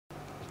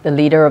The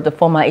leader of the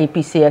former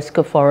APC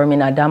ESCO forum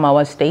in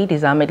Adamawa State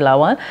is Ahmed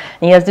Lawal.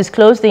 He has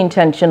disclosed the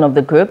intention of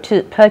the group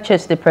to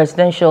purchase the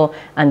presidential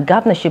and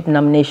governorship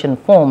nomination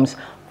forms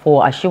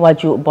for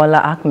Asiwaju Bola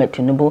Ahmed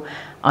Tinubu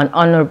and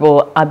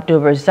Honorable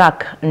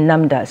Abdulrazak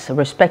Namdas,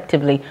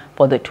 respectively,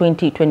 for the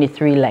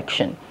 2023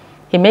 election.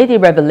 He made the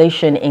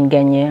revelation in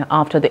Ganye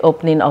after the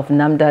opening of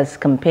Namdas'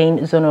 campaign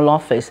zonal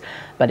office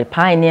by the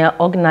pioneer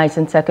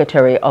organizing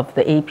secretary of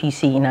the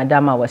APC in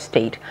Adamawa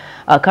State.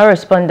 Our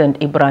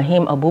correspondent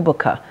Ibrahim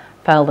Abubakar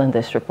filed in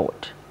this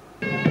report.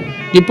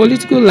 The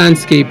political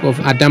landscape of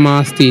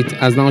Adamawa State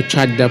has now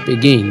charged up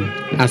again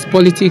as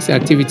politics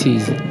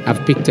activities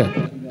have picked up.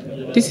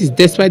 This is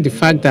despite the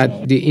fact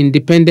that the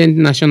Independent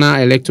National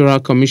Electoral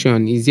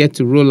Commission is yet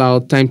to roll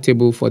out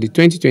timetable for the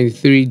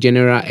 2023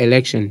 general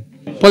election.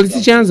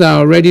 Politicians are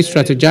already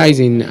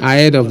strategizing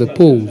ahead of the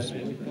polls.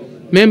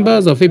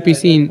 Members of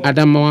APC in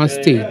Adamawa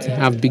State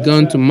have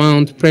begun to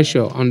mount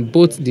pressure on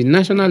both the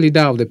national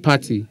leader of the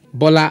party,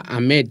 Bola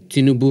Ahmed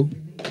Tinubu,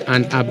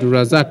 and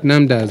Abdulrazak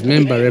Namdas,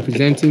 member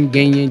representing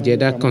Ganye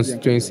Jeddah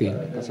constituency.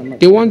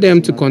 They want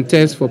them to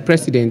contest for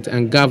president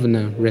and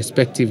governor,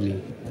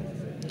 respectively.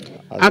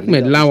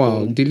 Ahmed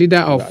Lawal, the leader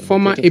of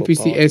former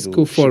APC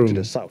ESCO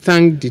forum,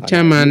 thanked the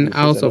chairman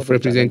House of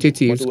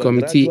Representatives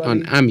Committee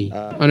on Army,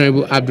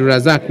 Honorable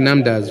Abdulrazak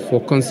Namdas, for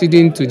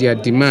conceding to their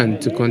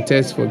demand to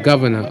contest for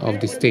governor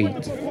of the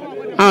state.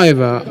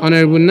 However,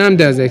 Honorable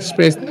Namdas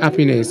expressed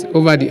happiness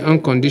over the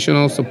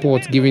unconditional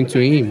support given to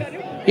him.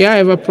 He,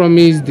 however,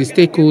 promised the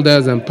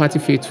stakeholders and party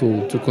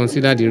faithful to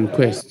consider the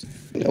request.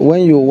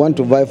 When you want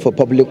to vie for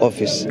public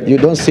office, you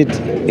don't sit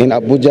in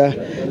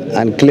Abuja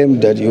and claim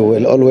that you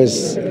will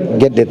always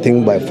get the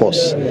thing by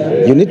force.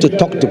 You need to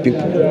talk to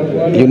people.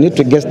 You need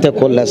to get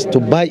stakeholders to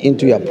buy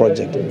into your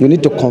project. You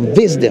need to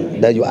convince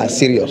them that you are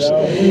serious.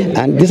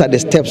 And these are the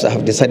steps I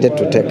have decided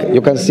to take.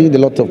 You can see the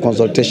lot of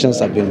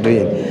consultations I've been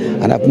doing.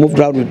 And I've moved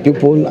around with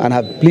people and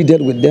I've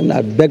pleaded with them,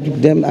 I've begged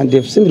with them, and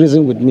they've seen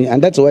reason with me.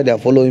 And that's why they are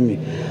following me.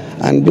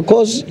 And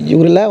because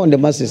you rely on the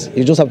masses,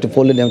 you just have to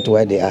follow them to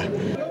where they are.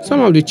 Some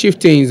of the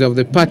chieftains of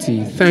the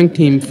party thanked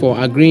him for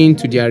agreeing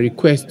to their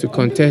request to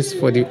contest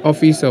for the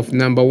office of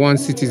 #1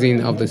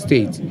 citizen of the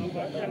state,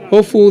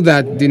 hopeful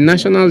that the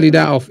national leader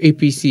of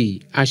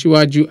APC,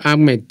 Asiwaju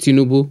Ahmed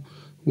Tinubu,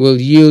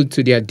 will yield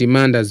to their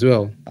demand as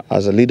well.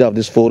 As a leader of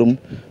this forum,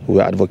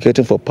 we are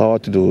advocating for power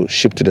to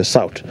shift to the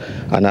south,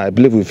 and I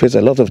believe we face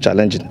a lot of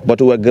challenges.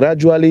 But we are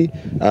gradually,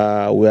 we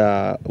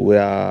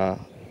are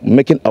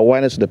making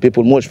awareness to the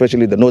people, more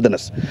especially the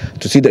northerners,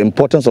 to see the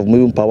importance of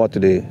moving power to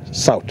the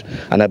south.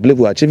 And I believe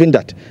we're achieving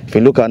that. If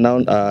you look at now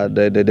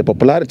the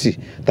popularity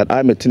that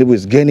Ahmed Tinubu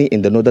is gaining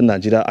in the northern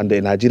Nigeria and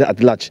in Nigeria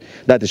at large,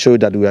 that shows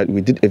that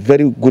we did a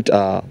very good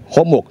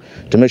homework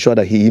to make sure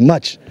that he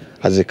emerged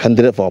as a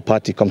candidate for our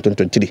party come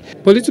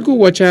 2023. Political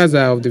watchers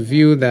are of the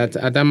view that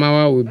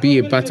Adamawa will be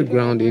a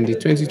battleground in the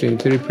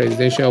 2023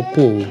 presidential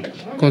poll,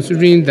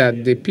 considering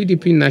that the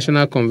PDP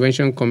National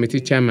Convention Committee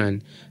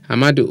Chairman,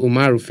 Ahmadu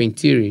Umaru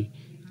Fintiri,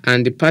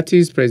 and the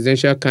party's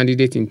presidential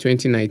candidate in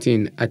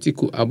 2019,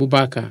 Atiku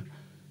Abubakar,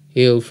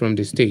 hail from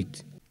the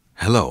state.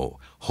 Hello,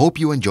 hope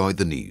you enjoyed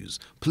the news.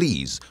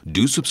 Please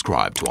do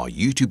subscribe to our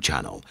YouTube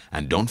channel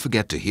and don't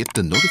forget to hit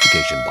the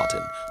notification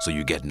button so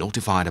you get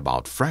notified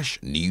about fresh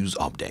news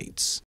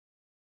updates.